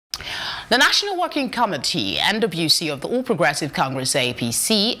The National Working Committee NWC of the All Progressive Congress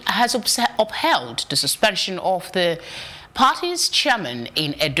APC has upheld the suspension of the party's chairman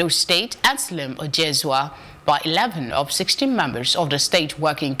in Edo State, Anslem Ojezua, by 11 of 16 members of the State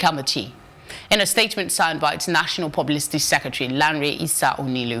Working Committee. In a statement signed by its National Publicity Secretary, Lanre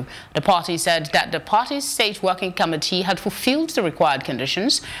Issa-Onilu, the party said that the party's State Working Committee had fulfilled the required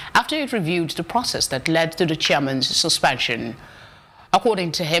conditions after it reviewed the process that led to the chairman's suspension.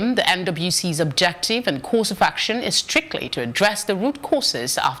 According to him, the NWC's objective and course of action is strictly to address the root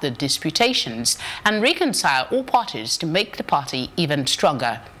causes of the disputations and reconcile all parties to make the party even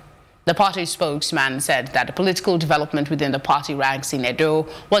stronger. The party's spokesman said that the political development within the party ranks in Edo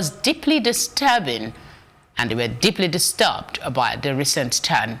was deeply disturbing, and they were deeply disturbed by the recent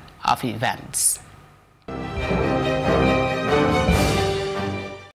turn of events.